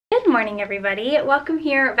morning, everybody. Welcome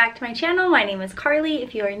here back to my channel. My name is Carly.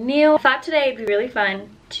 If you are new, I thought today it'd be really fun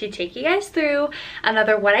to take you guys through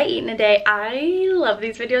another what I eat in a day. I love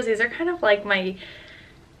these videos. These are kind of like my,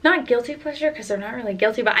 not guilty pleasure because they're not really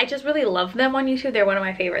guilty, but I just really love them on YouTube. They're one of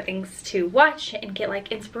my favorite things to watch and get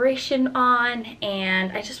like inspiration on,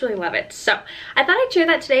 and I just really love it. So I thought I'd share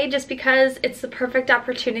that today just because it's the perfect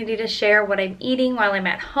opportunity to share what I'm eating while I'm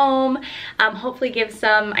at home. Hopefully give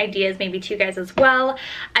some ideas maybe to you guys as well.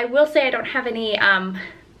 I will say I don't have any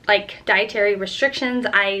like dietary restrictions.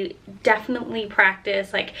 I definitely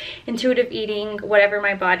practice like intuitive eating. Whatever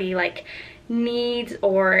my body like needs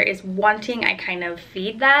or is wanting, I kind of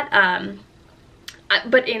feed that,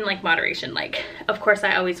 but in like moderation. Like, of course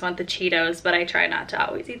I always want the Cheetos, but I try not to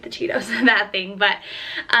always eat the Cheetos, that thing. But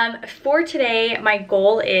for today, my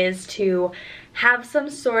goal is to have some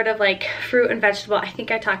sort of like fruit and vegetable. I think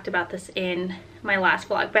I talked about this in my last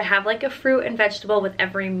vlog, but have like a fruit and vegetable with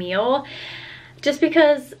every meal. Just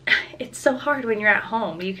because it's so hard when you're at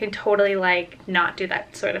home. You can totally like not do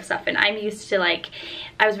that sort of stuff. And I'm used to like,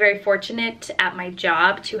 I was very fortunate at my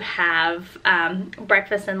job to have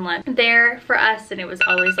breakfast and lunch there for us. And it was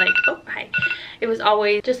always like, oh, hi. It was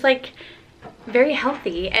always just like very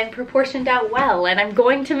healthy and proportioned out well. And I'm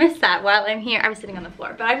going to miss that while I'm here. I was sitting on the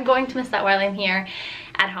floor, but I'm going to miss that while I'm here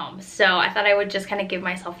at home. So I thought I would just kind of give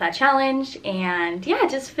myself that challenge and yeah,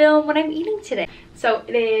 just film what I'm eating today. So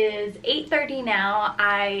it is 8:30 now.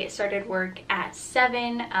 I started work at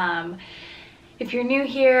 7. If you're new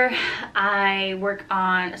here, I work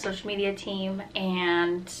on a social media team,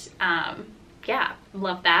 and yeah,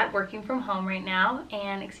 love that, working from home right now.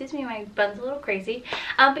 And excuse me, my bun's a little crazy,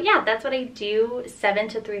 but yeah, that's what I do, 7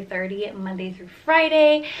 to 3:30 Monday through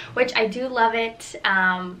Friday, which I do love it.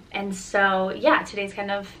 And so yeah, today's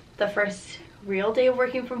kind of the first real day of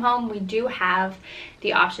working from home. We do have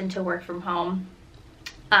the option to work from home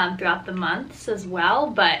throughout the months as well,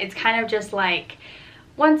 but it's kind of just like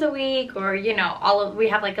once a week, or you know, we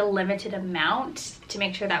have like a limited amount to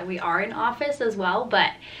make sure that we are in office as well.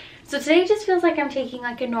 But so today just feels like I'm taking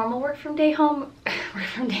like a normal work from home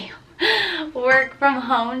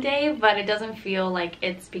day, but it doesn't feel like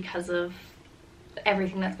it's because of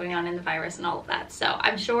everything that's going on in the virus and all of that. So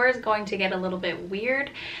I'm sure it's going to get a little bit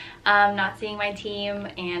weird, not seeing my team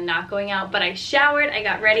and not going out. But I showered, I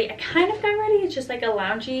got ready. I kind of got ready. It's just like a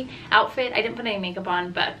loungy outfit. I didn't put any makeup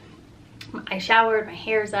on, but I showered, my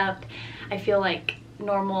hair's up. I feel like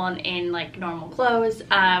normal and in like normal clothes.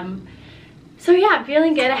 So yeah, I'm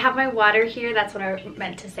feeling good. I have my water here. That's what I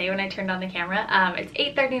meant to say when I turned on the camera. It's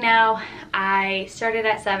 8:30 now. I started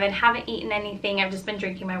at 7, haven't eaten anything. I've just been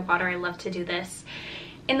drinking my water. I love to do this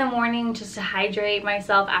in the morning just to hydrate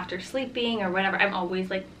myself after sleeping or whatever. I'm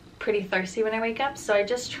always like pretty thirsty when I wake up, so I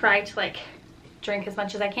just try to like drink as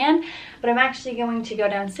much as I can. But I'm actually going to go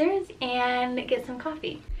downstairs and get some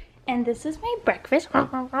coffee. And this is my breakfast.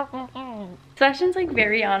 Sebastian's like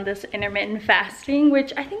very on this intermittent fasting,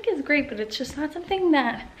 which I think is great, but it's just not something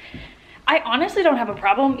that I honestly don't have a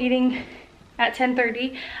problem eating at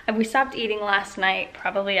 10:30. We stopped eating last night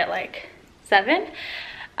probably at like 7,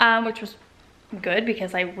 which was good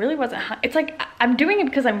because I really wasn't it's like I'm doing it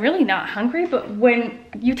because I'm really not hungry, but when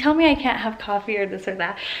you tell me I can't have coffee or this or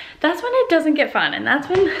that, that's when it doesn't get fun, and that's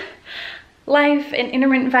when life and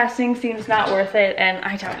intermittent fasting seems not worth it, and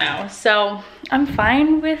I don't know. So I'm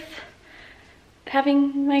fine with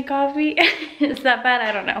having my coffee. Is that bad?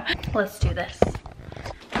 I don't know. Let's do this.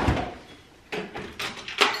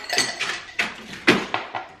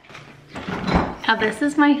 Now this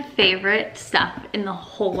is my favorite stuff in the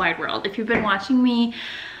whole wide world. If you've been watching me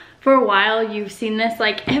for a while, you've seen this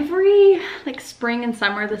like every like spring and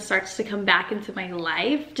summer. This starts to come back into my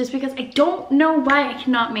life just because I don't know why I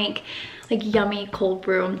cannot make like yummy cold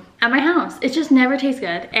brew at my house. It just never tastes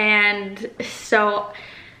good. And so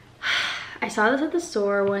I saw this at the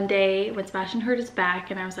store one day when Sebastian hurt his back,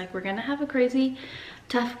 and I was like, we're gonna have a crazy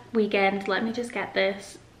tough weekend, let me just get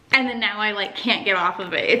this. And then now I like can't get off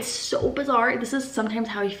of it. It's so bizarre. This is sometimes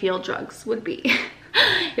how I feel drugs would be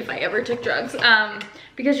if I ever took drugs,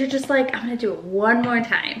 because you're just like, I'm gonna do it one more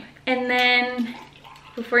time, and then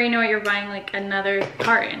before you know it, you're buying like another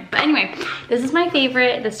carton. But anyway, this is my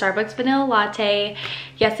favorite, the Starbucks vanilla latte.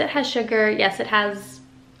 Yes, it has sugar. Yes, it has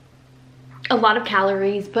a lot of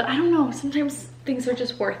calories, but I don't know, sometimes things are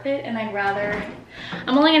just worth it, and I'm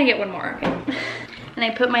only gonna get one more, okay? And I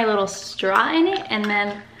put my little straw in it, and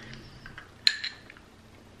then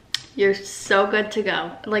you're so good to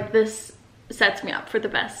go. Like, this sets me up for the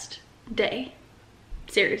best day.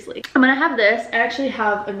 Seriously. I'm gonna have this. I actually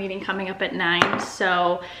have a meeting coming up at 9,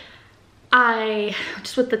 so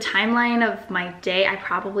just with the timeline of my day, I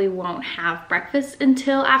probably won't have breakfast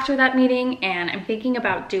until after that meeting, and I'm thinking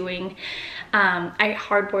about doing, I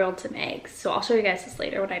hard boiled some eggs. So I'll show you guys this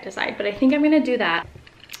later when I decide, but I think I'm gonna do that.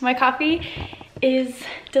 My coffee is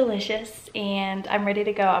delicious and I'm ready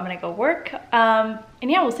to go. I'm gonna go work. And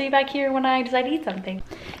yeah, we'll see you back here when I decide to eat something.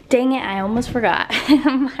 Dang it, I almost forgot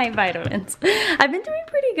my vitamins. I've been doing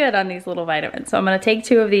pretty good on these little vitamins. So I'm gonna take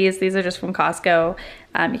 2 of these. These are just from Costco.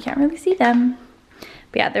 You can't really see them.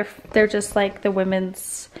 But yeah, they're just like the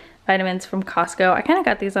women's vitamins from Costco. I kind of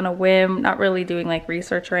got these on a whim, not really doing like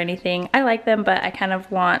research or anything. I like them, but I kind of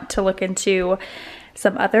want to look into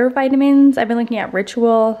some other vitamins. I've been looking at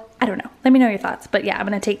Ritual. I don't know. Let me know your thoughts. But yeah, I'm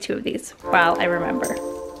gonna take 2 of these while I remember.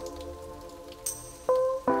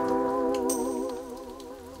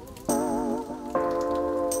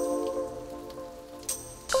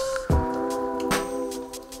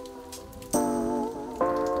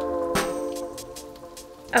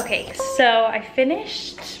 Okay, so I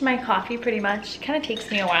finished my coffee pretty much. It kind of takes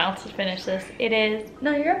me a while to finish this. It is,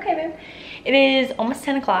 no, you're okay, babe. It is almost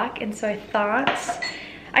 10 o'clock, and so I thought,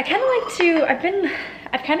 I kind of like to,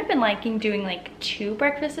 I've kind of been liking doing like 2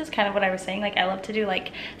 breakfasts, kind of what I was saying. Like I love to do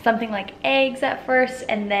like something like eggs at first,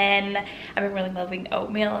 and then I've been really loving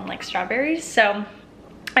oatmeal and like strawberries. So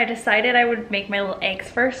I decided I would make my little eggs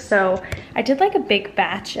first. So I did like a big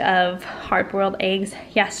batch of hard-boiled eggs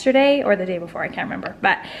yesterday or the day before, I can't remember,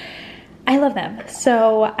 but I love them.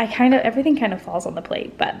 So everything kind of falls on the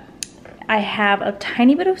plate, but I have a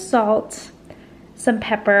tiny bit of salt, some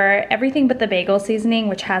pepper, everything but the bagel seasoning,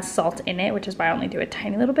 which has salt in it, which is why I only do a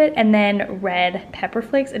tiny little bit, and then red pepper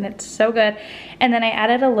flakes, and it's so good. And then I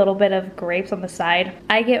added a little bit of grapes on the side.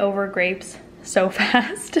 I get over grapes so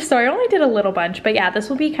fast, so I only did a little bunch. But yeah, this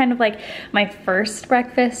will be kind of like my first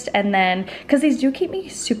breakfast, and then because these do keep me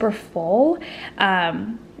super full,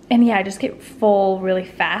 and yeah, I just get full really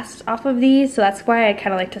fast off of these, so that's why I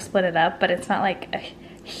kind of like to split it up. But it's not like a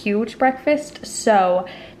huge breakfast, so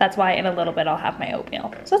that's why in a little bit I'll have my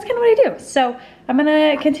oatmeal. So that's kind of what I do. So I'm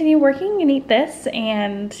gonna continue working and eat this,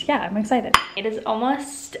 and yeah, I'm excited. It is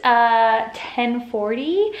almost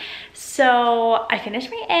 10:40, so I finished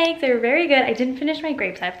my eggs. They were very good. I didn't finish my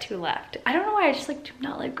grapes. I have 2 left. I don't know why, I just like do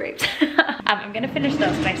not like grapes. I'm gonna finish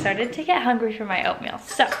those, but I started to get hungry for my oatmeal.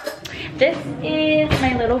 So this is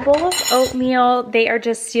my little bowl of oatmeal. They are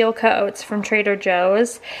just steel cut oats from Trader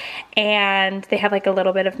Joe's, and they have like a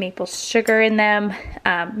little bit of maple sugar in them.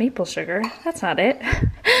 Maple sugar, that's not it.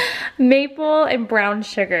 Maple and brown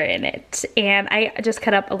sugar in it, and I just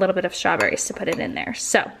cut up a little bit of strawberries to put it in there.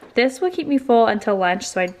 So this will keep me full until lunch.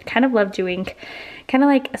 So I kind of love doing kind of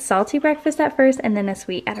like a salty breakfast at first and then a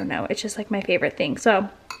sweet. I don't know, it's just like my favorite thing. So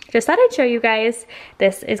just thought I'd show you guys.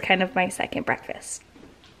 This is kind of my second breakfast.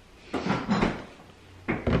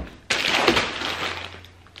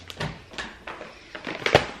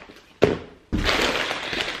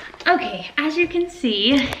 Okay, as you can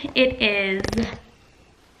see, it is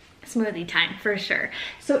smoothie time for sure.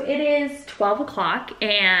 So it is 12 o'clock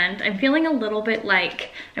and I'm feeling a little bit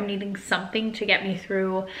like I'm needing something to get me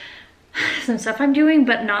through some stuff I'm doing,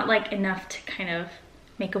 but not like enough to kind of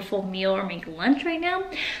make a full meal or make lunch right now.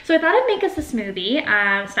 So I thought I'd make us a smoothie.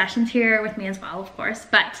 Sebastian's here with me as well, of course,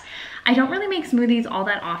 but I don't really make smoothies all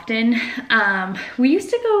that often. We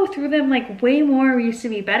used to go through them like way more. We used to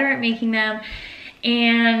be better at making them.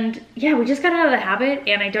 And yeah, we just got out of the habit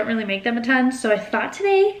and I don't really make them a ton. So I thought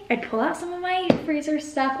today I'd pull out some of my freezer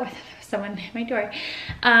stuff. Oh, I thought there was someone at my door.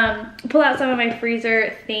 Pull out some of my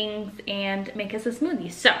freezer things and make us a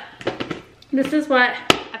smoothie. So this is what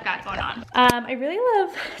I've got going on. I really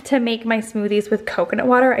love to make my smoothies with coconut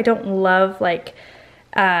water. I don't love like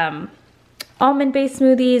almond-based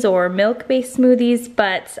smoothies or milk-based smoothies,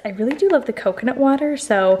 but I really do love the coconut water.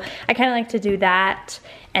 So I kind of like to do that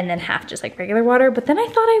and then half just like regular water. But then I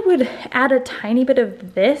thought I would add a tiny bit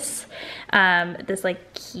of this, this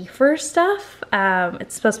like kefir stuff.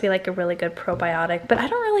 It's supposed to be like a really good probiotic, but I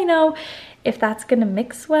don't really know if that's gonna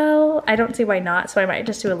mix well. I don't see why not, so I might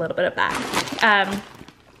just do a little bit of that.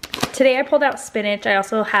 Today I pulled out spinach. I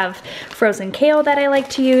also have frozen kale that I like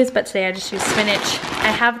to use, but today I just use spinach. I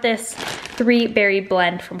have this 3-berry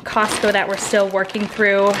blend from Costco that we're still working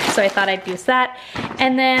through, so I thought I'd use that.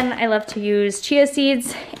 And then I love to use chia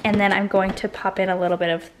seeds, and then I'm going to pop in a little bit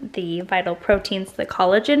of the Vital Proteins, the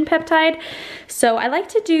collagen peptide. So I like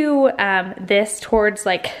to do this towards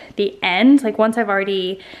like the end. Like once I've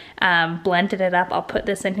already blended it up, I'll put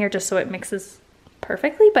this in here just so it mixes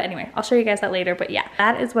perfectly. But anyway, I'll show you guys that later. But yeah,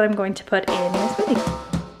 that is what I'm going to put in my smoothie.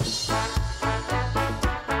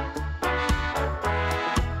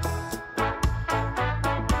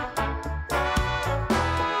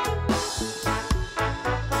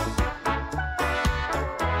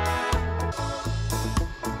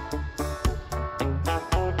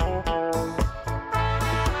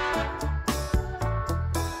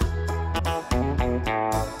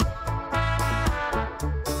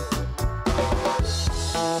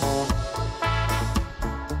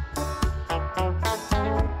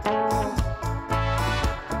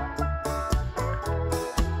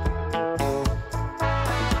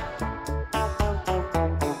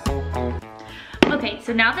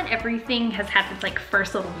 So now that everything has had this like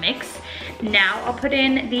first little mix, now I'll put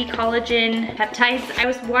in the collagen peptides. I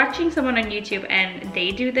was watching someone on YouTube and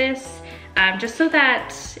they do this just so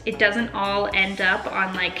that it doesn't all end up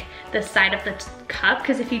on like the side of the cup,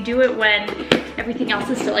 because if you do it when everything else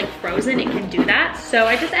is still like frozen, it can do that. So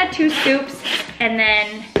I just add 2 scoops and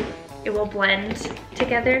then it will blend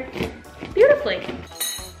together beautifully.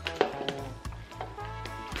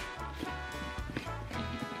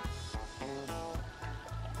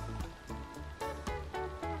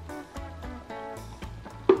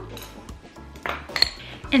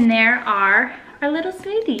 And there are our little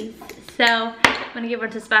smoothies. So I'm gonna give one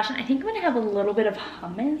to Sebastian. I think I'm gonna have a little bit of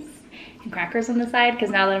hummus and crackers on the side,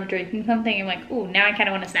 because now that I'm drinking something, I'm like, ooh, now I kind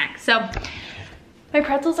of want a snack. So my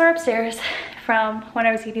pretzels are upstairs from when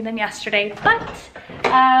I was eating them yesterday, but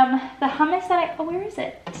the hummus that where is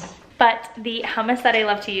it? But the hummus that I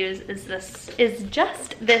love to use is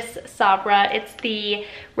just this Sabra. It's the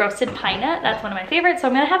roasted pine nut. That's one of my favorites. So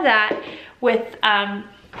I'm gonna have that with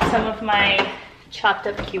some of my chopped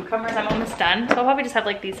up cucumbers. I'm almost done, so I'll probably just have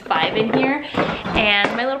like these 5 in here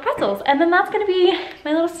and my little pretzels, and then that's gonna be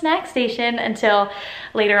my little snack station until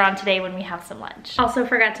later on today when we have some lunch. Also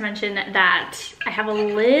forgot to mention that I have a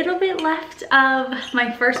little bit left of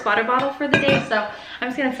my first water bottle for the day, so I'm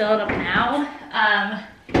just gonna fill it up now.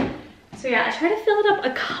 So yeah, I try to fill it up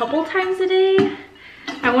a couple times a day.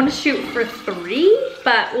 I want to shoot for 3,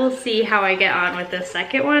 but we'll see how I get on with the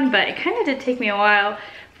second one. But it kind of did take me a while,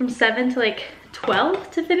 from 7 to like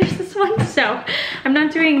 12 to finish this one, so I'm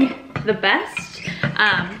not doing the best.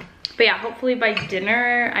 But yeah, hopefully by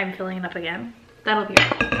dinner I'm filling it up again. That'll be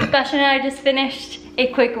right. Sebastian and I just finished a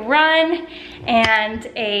quick run and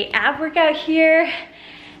a ab workout here.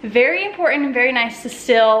 Very important and very nice to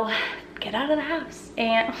still get out of the house.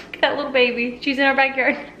 And look at that little baby. She's in our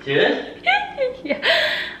backyard. Good? Yeah,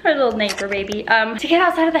 our little neighbor baby. To get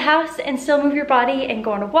outside of the house and still move your body and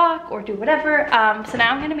go on a walk or do whatever. So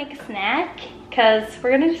now I'm gonna make a snack because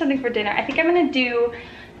we're gonna do something for dinner. I think I'm gonna do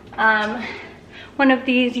one of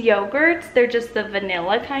these yogurts. They're just the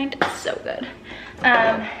vanilla kind. It's so good.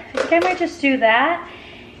 I think I might just do that.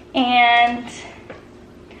 And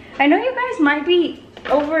I know you guys might be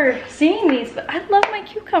overseeing these, but I love my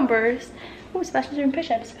cucumbers. Oh, Sebastian's doing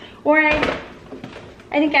push-ups. Or I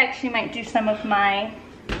think I actually might do some of my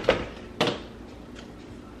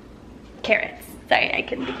carrots. Sorry, I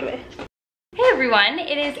couldn't think of it. Hey everyone,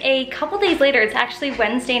 it is a couple days later. It's actually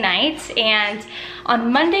Wednesday night, and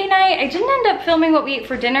on Monday night, I didn't end up filming what we ate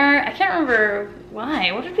for dinner. I can't remember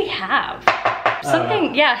why. What did we have?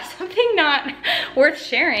 Something, yeah, something not worth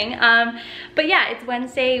sharing. But yeah, it's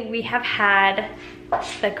Wednesday. We have had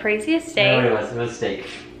the craziest day. No, it was steak.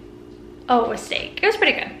 Oh, it was steak. It was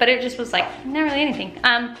pretty good, but it just was like not really anything.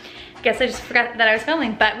 Guess I just forgot that I was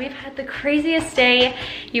filming, but we've had the craziest day.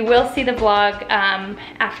 You will see the vlog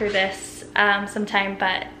after this sometime,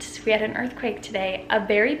 but we had an earthquake today, a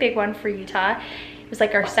very big one for Utah. It was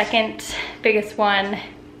like our second biggest one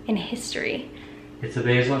in history. It's the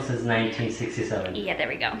biggest one since 1967. Yeah, there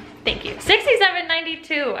we go. Thank you. 67,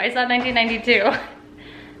 92. I saw 1992.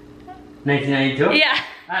 1992? Yeah.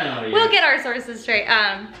 I don't know. We'll get our sources straight.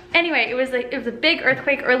 Anyway, it was a big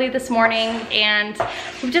earthquake early this morning, and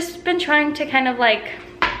we've just been trying to kind of like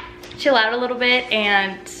chill out a little bit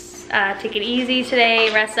and take it easy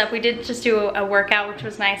today, rest up. We did just do a workout, which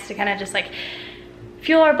was nice to kind of just like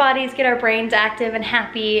fuel our bodies, get our brains active and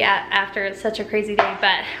happy after such a crazy day.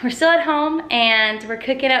 But we're still at home and we're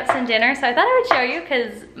cooking up some dinner, so I thought I would show you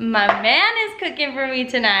because my man is cooking for me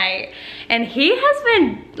tonight, and he has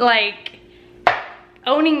been like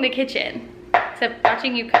owning the kitchen. Except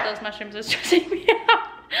watching you cut those mushrooms is stressing me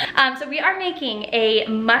out. So we are making a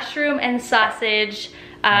mushroom and sausage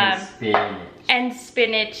and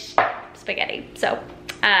spinach spaghetti. So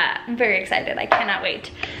I'm very excited. I cannot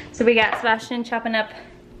wait. So we got Sebastian chopping up.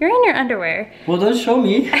 You're in your underwear. Well, don't show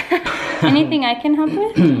me. Anything I can help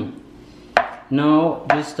with? No,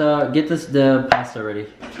 just get the pasta ready.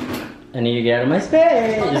 I need to get out of my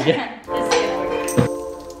space.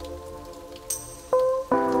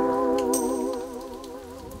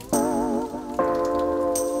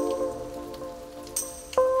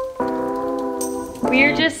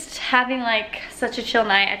 We're just having like such a chill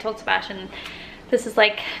night. I told Sebastian this is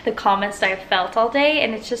like the calmest I've felt all day,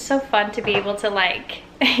 and it's just so fun to be able to like,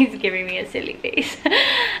 he's giving me a silly face.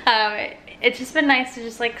 It's just been nice to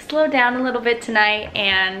just like slow down a little bit tonight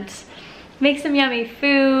and make some yummy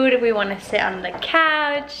food. We want to sit on the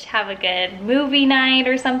couch, have a good movie night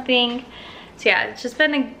or something. So yeah, it's just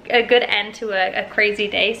been a good end to a crazy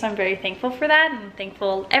day, so I'm very thankful for that. I'm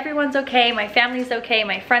thankful everyone's okay, my family's okay,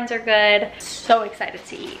 my friends are good. So excited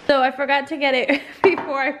to eat. So I forgot to get it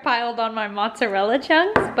before I piled on my mozzarella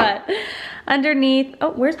chunks, but underneath,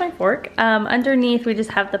 oh, where's my fork? Underneath we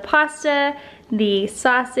just have the pasta, the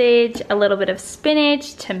sausage, a little bit of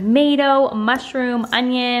spinach, tomato, mushroom,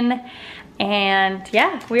 onion, and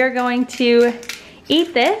yeah, we are going to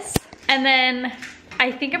eat this. And then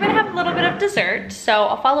I think I'm gonna have a little bit of dessert, so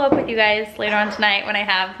I'll follow up with you guys later on tonight when I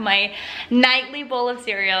have my nightly bowl of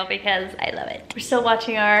cereal because I love it. We're still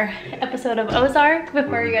watching our episode of Ozark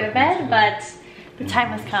before we go to bed, but the time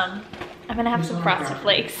has come. I'm gonna have some Frosted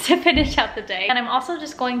Flakes to finish out the day. And I'm also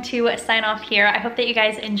just going to sign off here. I hope that you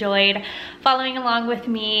guys enjoyed following along with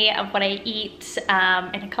me of what I eat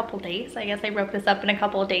in a couple days. I guess I broke this up in a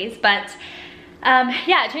couple of days, but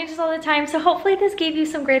yeah, it changes all the time. So hopefully this gave you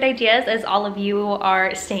some great ideas as all of you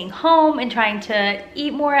are staying home and trying to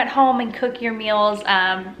eat more at home and cook your meals.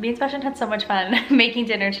 Me and Sebastian had so much fun making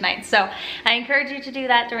dinner tonight. So I encourage you to do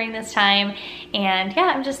that during this time. And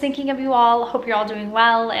yeah, I'm just thinking of you all. Hope you're all doing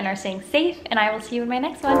well and are staying safe. And I will see you in my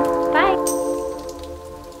next one. Bye.